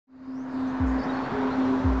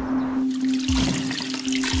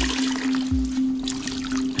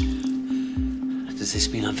Does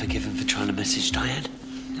this mean I'm forgiven for trying to message Diane?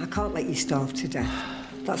 I can't let you starve to death.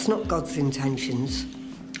 That's not God's intentions.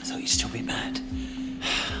 I thought you'd still be mad.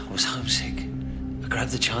 I was homesick. I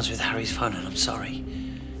grabbed the chance with Harry's phone and I'm sorry.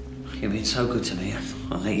 You've been so good to me,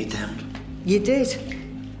 I let you down. You did.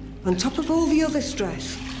 On top of all the other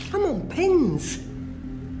stress, I'm on pins.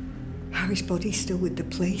 Harry's body's still with the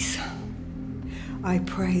police. I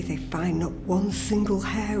pray they find not one single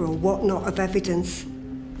hair or whatnot of evidence.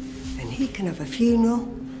 Then he can have a funeral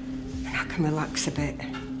and I can relax a bit.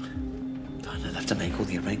 Diane'll have to make all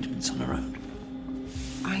the arrangements on her own.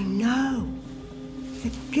 I know. The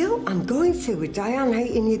guilt I'm going through with Diane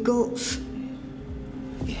hating your guts.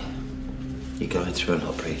 Yeah. You're going through a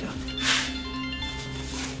lot, Breda.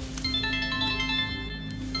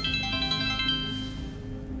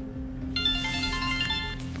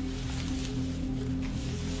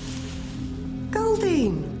 Goldie!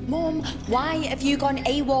 Mum, why have you gone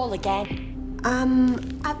AWOL again?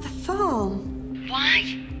 At the farm. Why?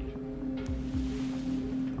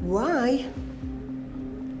 Why?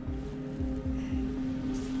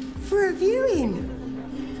 For a viewing.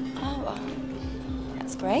 Oh,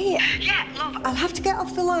 that's great. Yeah, love. I'll have to get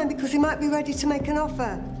off the line because he might be ready to make an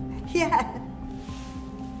offer. Yeah.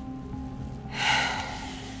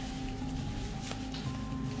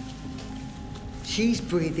 She's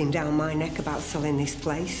breathing down my neck about selling this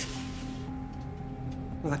place.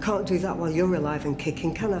 Well, I can't do that while you're alive and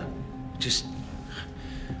kicking, can I? Just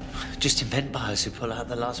invent buyers who pull out at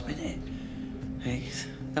the last minute. Hey,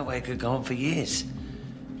 that way it could go on for years.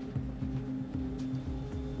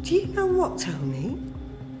 Do you know what, Tony?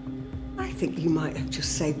 I think you might have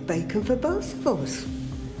just saved bacon for both of us.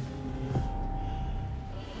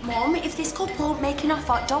 Mum, if this couple won't make an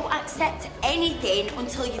offer, don't accept anything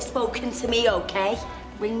until you've spoken to me, OK?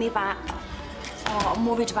 Ring me back. Oh, I'm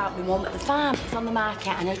worried about my mum at the farm. It's on the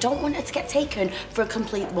market and I don't want her to get taken for a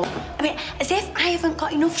complete mum. I mean, as if I haven't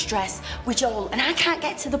got enough stress with Joel and I can't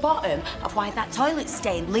get to the bottom of why that toilet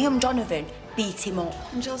stain, Liam Donovan, beat him up.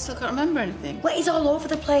 And Joel still can't remember anything? Well, he's all over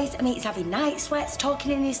the place. I mean, he's having night sweats,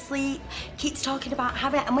 talking in his sleep, keeps talking about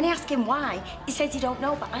Harry. And when I ask him why, he says he don't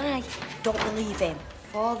know, but I don't believe him.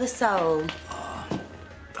 For the soul.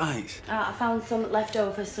 Thanks. I found some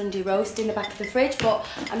leftover Sunday roast in the back of the fridge, but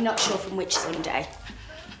I'm not sure from which Sunday.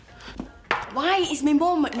 Why is my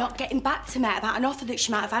mum not getting back to me about an offer that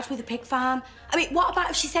she might have had with the pig farm? I mean, what about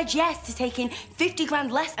if she said yes to taking 50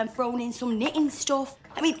 grand less and throwing in some knitting stuff?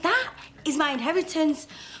 I mean, that is my inheritance.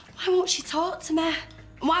 Why won't she talk to me?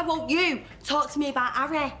 And why won't you talk to me about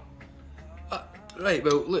Harry? Right,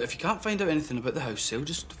 well, look, if you can't find out anything about the house sale,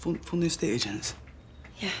 just phone the estate agents.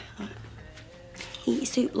 Yeah, all right. Eat your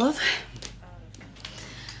soup, love.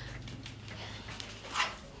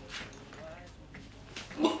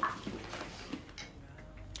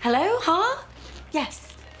 Hello, huh?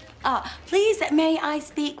 Yes. Please, may I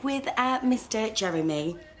speak with Mr.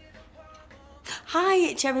 Jeremy?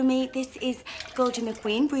 Hi, Jeremy. This is Goldie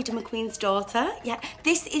McQueen, Breda McQueen's daughter. Yeah,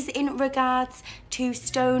 this is in regards to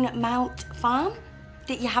Stone Mount Farm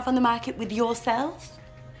that you have on the market with yourself.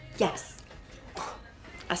 Yes.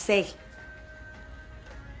 I see.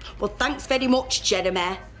 Well, thanks very much,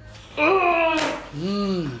 Jeremy.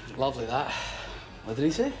 Lovely, that. What did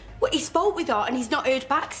he say? Well, he spoke with her and he's not heard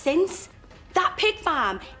back since. That pig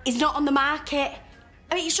farm is not on the market.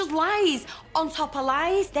 I mean, it's just lies on top of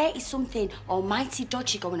lies. There is something almighty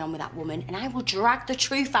dodgy going on with that woman and I will drag the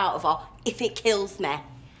truth out of her if it kills me.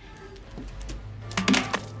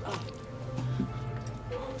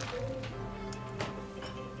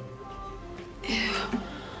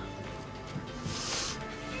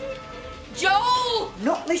 Joel!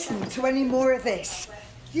 Not listening to any more of this.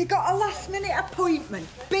 You got a last-minute appointment.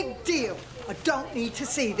 Big deal. I don't need to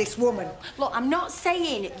see this woman. Look, I'm not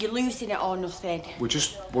saying you're losing it or nothing. We're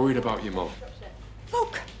just worried about your mum.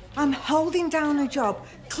 Look, I'm holding down a job,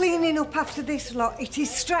 cleaning up after this lot. It is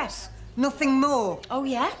stress, nothing more. Oh,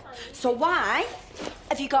 yeah? So why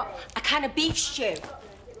have you got a can of beef stew,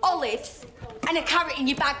 olives, and a carrot in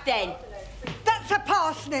your bag then? That's a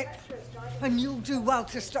parsnip. And you'll do well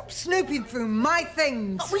to stop snooping through my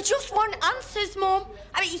things. We just want answers, Mum.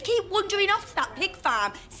 I mean, you keep wandering off to that pig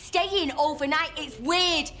farm, staying overnight. It's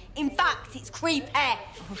weird. In fact, it's creepy.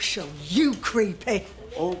 I'll show you creepy.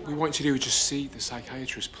 All we want you to do is just see the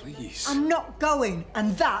psychiatrist, please. I'm not going,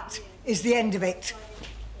 and that is the end of it.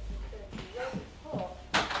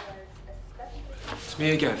 It's me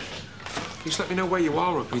again. Just let me know where you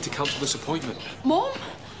are, or we need to cancel this appointment. Mum?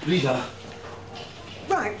 Breda.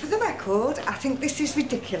 Right, for the record, I think this is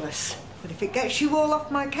ridiculous. But if it gets you all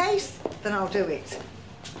off my case, then I'll do it.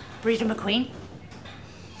 Breda McQueen.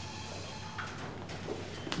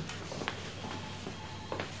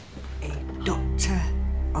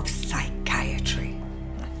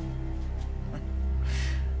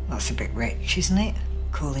 That's a bit rich, isn't it?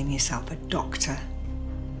 Calling yourself a doctor.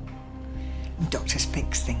 And doctors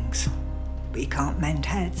fix things, but you can't mend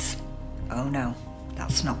heads. Oh no,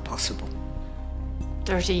 that's not possible.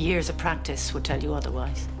 30 years of practice would tell you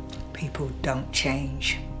otherwise. People don't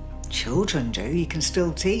change. Children do, you can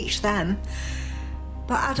still teach them.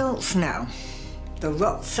 But adults, no. The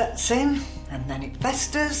rot sets in, and then it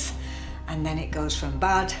festers, and then it goes from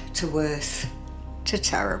bad to worse to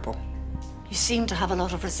terrible. You seem to have a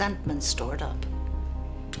lot of resentment stored up.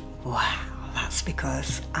 Wow, that's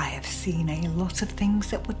because I have seen a lot of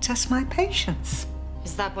things that would test my patience.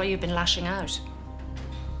 Is that why you've been lashing out?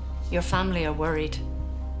 Your family are worried.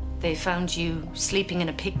 They found you sleeping in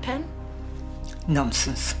a pig pen?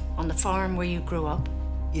 Nonsense. On the farm where you grew up?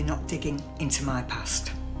 You're not digging into my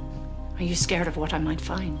past. Are you scared of what I might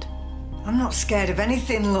find? I'm not scared of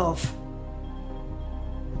anything, love.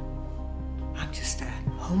 I'm just a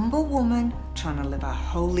humble woman trying to live a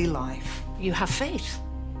holy life. You have faith?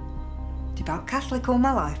 Devout Catholic all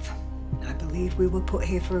my life. I believe we were put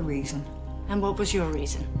here for a reason. And what was your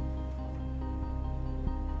reason?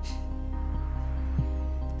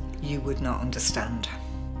 You would not understand.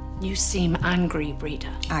 You seem angry,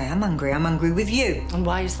 Breda. I am angry. I'm angry with you. And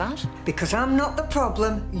why is that? Because I'm not the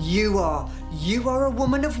problem, you are. You are a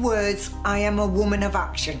woman of words, I am a woman of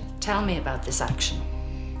action. Tell me about this action.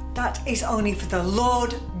 That is only for the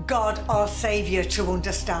Lord God, our Saviour, to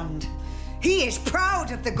understand. He is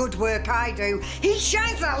proud of the good work I do. He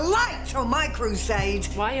shines a light on my crusade.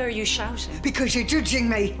 Why are you shouting? Because you're judging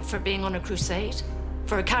me. For being on a crusade?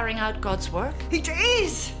 For carrying out God's work? It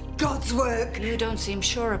is God's work. You don't seem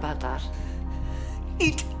sure about that.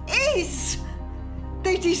 It is.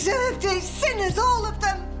 They deserved it, sinners, all of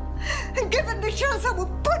them. And given the chance, I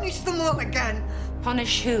will punish them all again.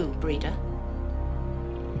 Punish who, Breda?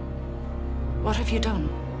 What have you done?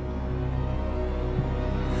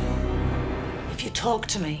 If you talk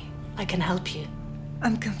to me, I can help you.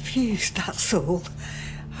 I'm confused, that's all.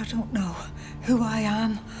 I don't know who I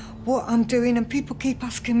am, what I'm doing, and people keep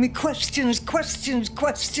asking me questions.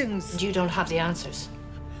 And you don't have the answers.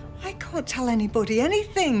 I can't tell anybody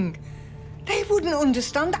anything. They wouldn't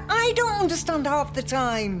understand. I don't understand half the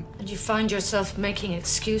time. And you find yourself making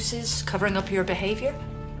excuses, covering up your behaviour?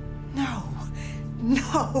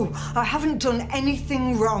 No, I haven't done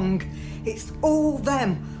anything wrong. It's all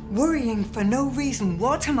them, worrying for no reason.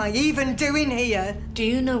 What am I even doing here? Do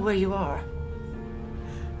you know where you are?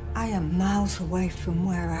 I am miles away from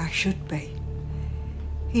where I should be.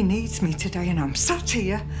 He needs me today, and I'm sat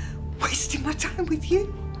here, wasting my time with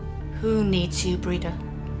you. Who needs you, Breda?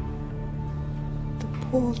 The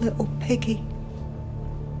poor little piggy.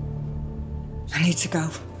 I need to go.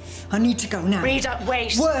 I need to go now. Breda,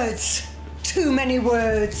 wait! Words! Too many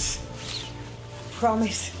words.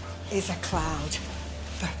 Promise is a cloud.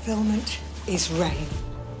 Fulfillment is rain.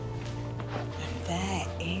 And there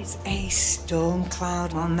is a storm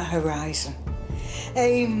cloud on the horizon.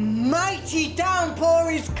 A mighty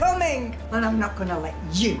downpour is coming, and I'm not going to let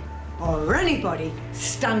you or anybody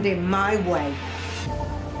stand in my way.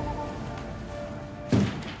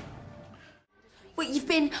 But you've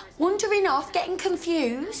been wandering off, getting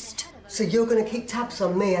confused. So you're going to keep tabs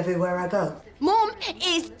on me everywhere I go? Mum,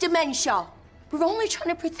 it's dementia. We're only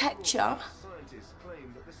trying to protect you.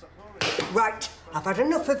 Right, I've had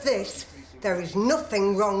enough of this. There is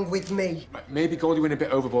nothing wrong with me. Maybe Goldie went a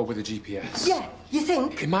bit overboard with the GPS. Yeah, you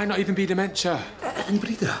think? It might not even be dementia. And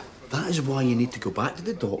Breda, that is why you need to go back to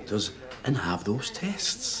the doctors and have those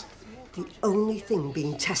tests. The only thing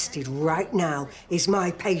being tested right now is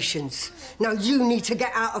my patience. Now you need to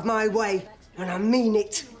get out of my way, and I mean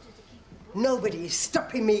it. Nobody is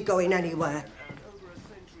stopping me going anywhere.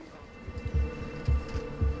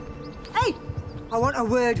 Hey, I want a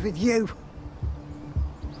word with you.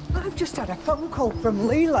 I've just had a phone call from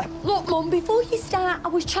Leela. Look, Mum, before you start, I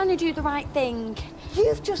was trying to do the right thing.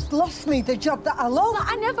 You've just lost me the job that I love. But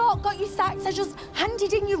I never got you sacked. I just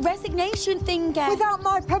handed in your resignation thing. Without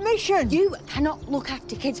my permission. You cannot look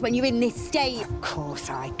after kids when you're in this state. Of course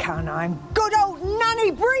I can. I'm good old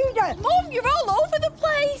Nanny Breda. Mum, you're all over the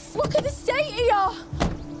place. Look at the state of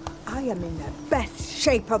you. I am in the best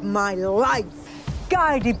shape of my life,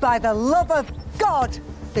 guided by the love of God.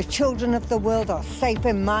 The children of the world are safe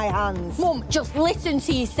in my hands. Mum, just listen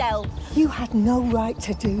to yourself. You had no right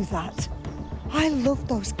to do that. I love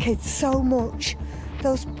those kids so much.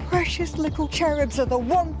 Those precious little cherubs are the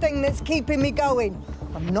one thing that's keeping me going.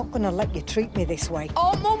 I'm not going to let you treat me this way.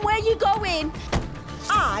 Oh, Mum, where are you going?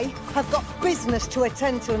 I have got business to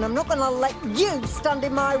attend to, and I'm not going to let you stand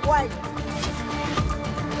in my way.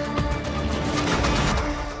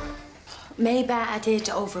 Maybe I did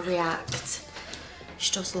overreact. It's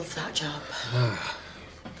She does love that job.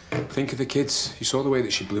 Think of the kids. You saw the way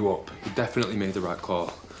that she blew up. You definitely made the right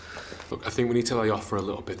call. Look, I think we need to lay off for a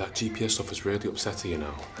little bit. That GPS stuff is really upsetting, you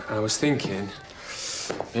know. And I was thinking,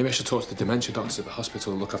 maybe I should talk to the dementia doctors at the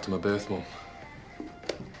hospital and look after my birth mum.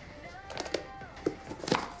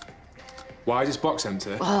 Why is this box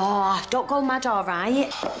empty? Oh, don't go mad, all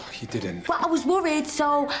right? You didn't. Well, I was worried,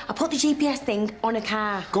 so I put the GPS thing on a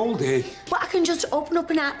car. Goldie. Well, I can just open up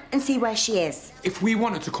an app and see where she is. If we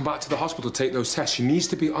want her to come back to the hospital to take those tests, she needs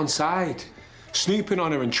to be on side. Snooping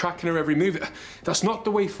on her and tracking her every move. That's not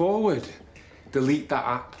the way forward. Delete that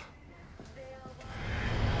app.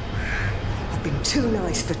 I've been too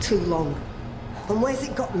nice for too long. And where's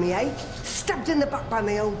it got me, eh? Stabbed in the back by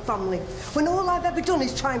my own family, when all I've ever done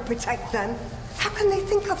is try and protect them. How can they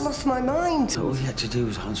think I've lost my mind? All you had to do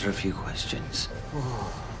was answer a few questions.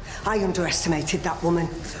 Oh, I underestimated that woman.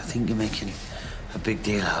 I think you're making a big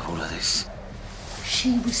deal out of all of this.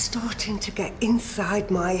 She was starting to get inside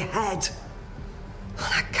my head. And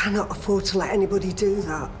I cannot afford to let anybody do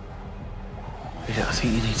that. Breda, I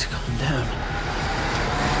think you need to calm down.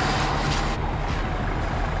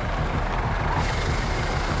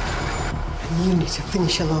 You need to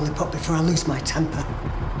finish your lollipop before I lose my temper.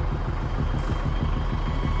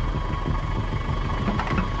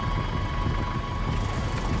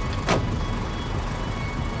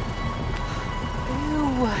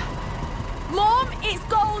 Mum, it's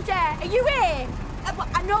Goldie. Are you here?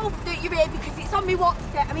 I know that you're here because it's on me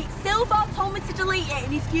WhatsApp. I mean, Silver told me to delete it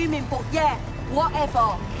and he's fuming, but yeah,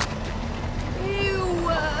 whatever.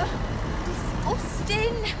 Ew,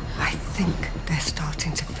 disgusting. I think they're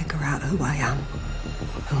starting to figure out who I am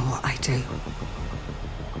and what I do.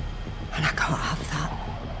 And I can't have that,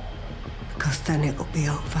 because then it'll be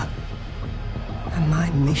over. And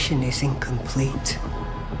my mission is incomplete.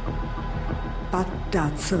 Bad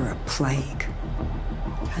dads are a plague.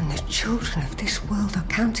 And the children of this world are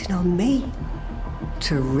counting on me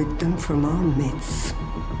to rid them from our midst.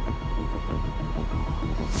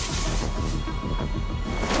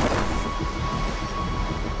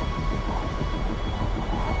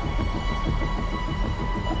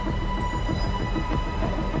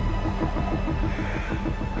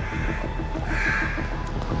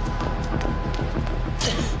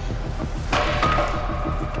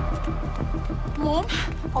 Mum,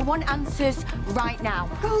 I want answers right now.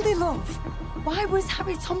 Goldie, love. Why was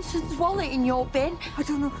Harry Thompson's wallet in your bin? I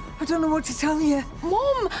don't know what to tell you.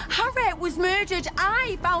 Mum, Harry was murdered.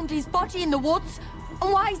 I found his body in the woods.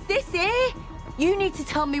 And why is this here? You need to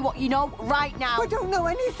tell me what you know right now. I don't know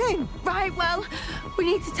anything. Right, well, we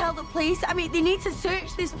need to tell the police. I mean, they need to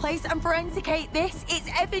search this place and forensicate this. It's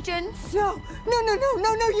evidence. No,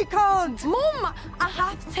 you can't. Mum, I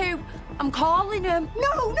have to. I'm calling him.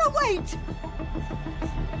 No, wait.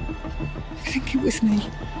 I think it was me.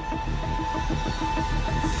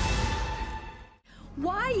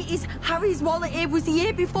 Why is Harry's wallet here? Was he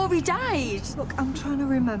here before he died? Look, I'm trying to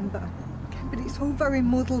remember. Okay, but it's all very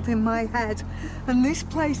muddled in my head. And this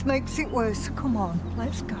place makes it worse. Come on,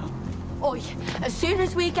 let's go. Oi, as soon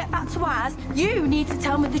as we get back to ours, you need to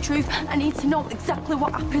tell me the truth. I need to know exactly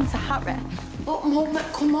what happened to Harry. But, Mum,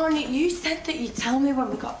 come on. You said that you'd tell me when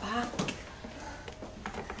we got back.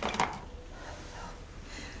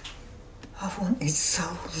 I've wanted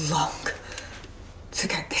so long to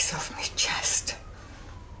get this off my chest,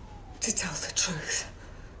 to tell the truth.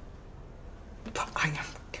 But I am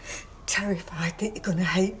terrified that you're gonna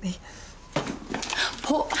hate me.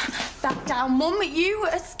 Put that down, Mum. You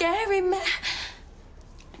are scaring me.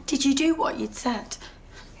 Did you do what you'd said?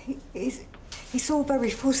 It's all very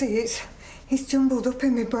fuzzy. It's jumbled up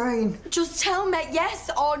in my brain. Just tell me yes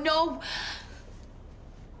or no.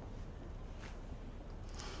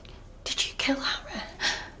 Did you kill Harry?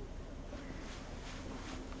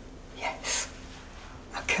 Yes,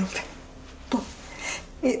 I killed him. But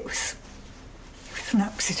it was an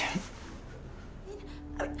accident.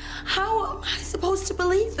 How am I supposed to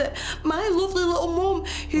believe that my lovely little mum,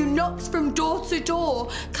 who knocks from door to door,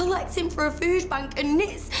 collecting for a food bank and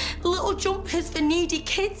knits little jumpers for needy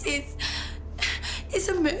kids, is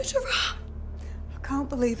a murderer? I can't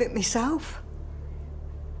believe it myself.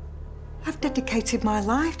 I've dedicated my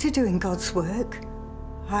life to doing God's work.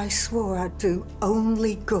 I swore I'd do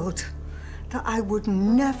only good, that I would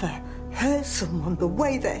never hurt someone the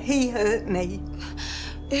way that he hurt me.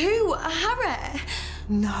 Who? Harry?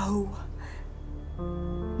 No.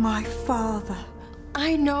 My father.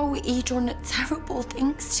 I know he done terrible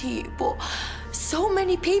things to you, but so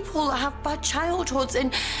many people have bad childhoods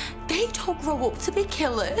and they don't grow up to be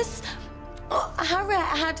killers. Harry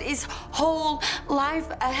had his whole life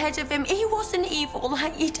ahead of him. He wasn't evil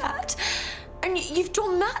like your dad. And you've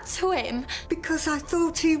done that to him? Because I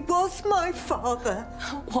thought he was my father.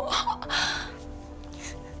 What?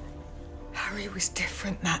 Harry was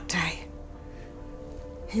different that day.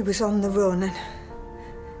 He was on the run and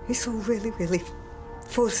it's all really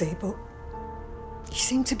fuzzy, but he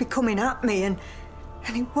seemed to be coming at me and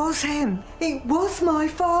it was him. It was my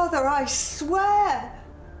father, I swear.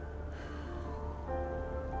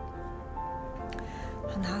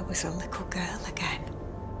 And I was a little girl again,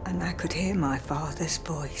 and I could hear my father's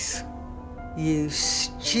voice. You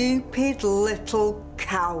stupid little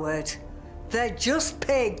coward. They're just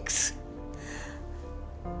pigs.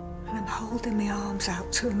 And I'm holding my arms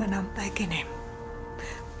out to him and I'm begging him.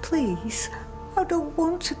 Please, I don't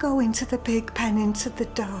want to go into the pig pen into the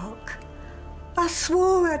dark. I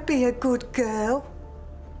swore I'd be a good girl,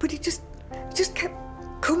 but he just kept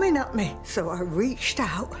coming at me. So I reached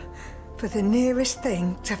out for the nearest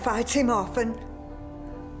thing to fight him off and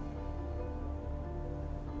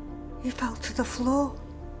he fell to the floor.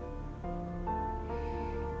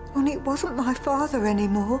 And it wasn't my father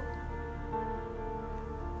anymore.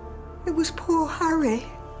 It was poor Harry.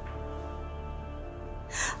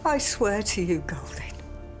 I swear to you, Goldie.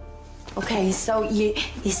 OK, so you're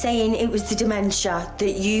saying it was the dementia,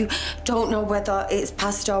 that you don't know whether it's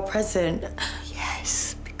past or present?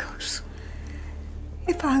 Yes, because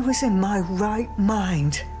if I was in my right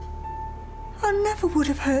mind, I never would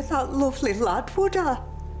have hurt that lovely lad, would I?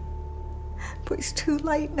 But it's too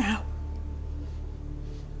late now.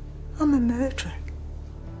 I'm a murderer.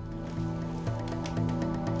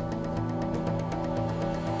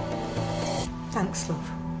 Thanks,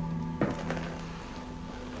 love.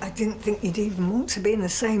 I didn't think you'd even want to be in the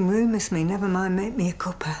same room as me, never mind make me a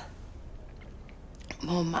cuppa.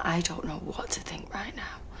 Mum, I don't know what to think right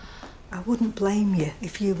now. I wouldn't blame you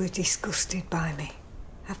if you were disgusted by me.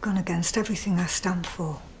 I've gone against everything I stand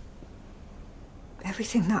for.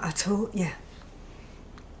 Everything that I taught you.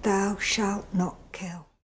 Thou shalt not kill.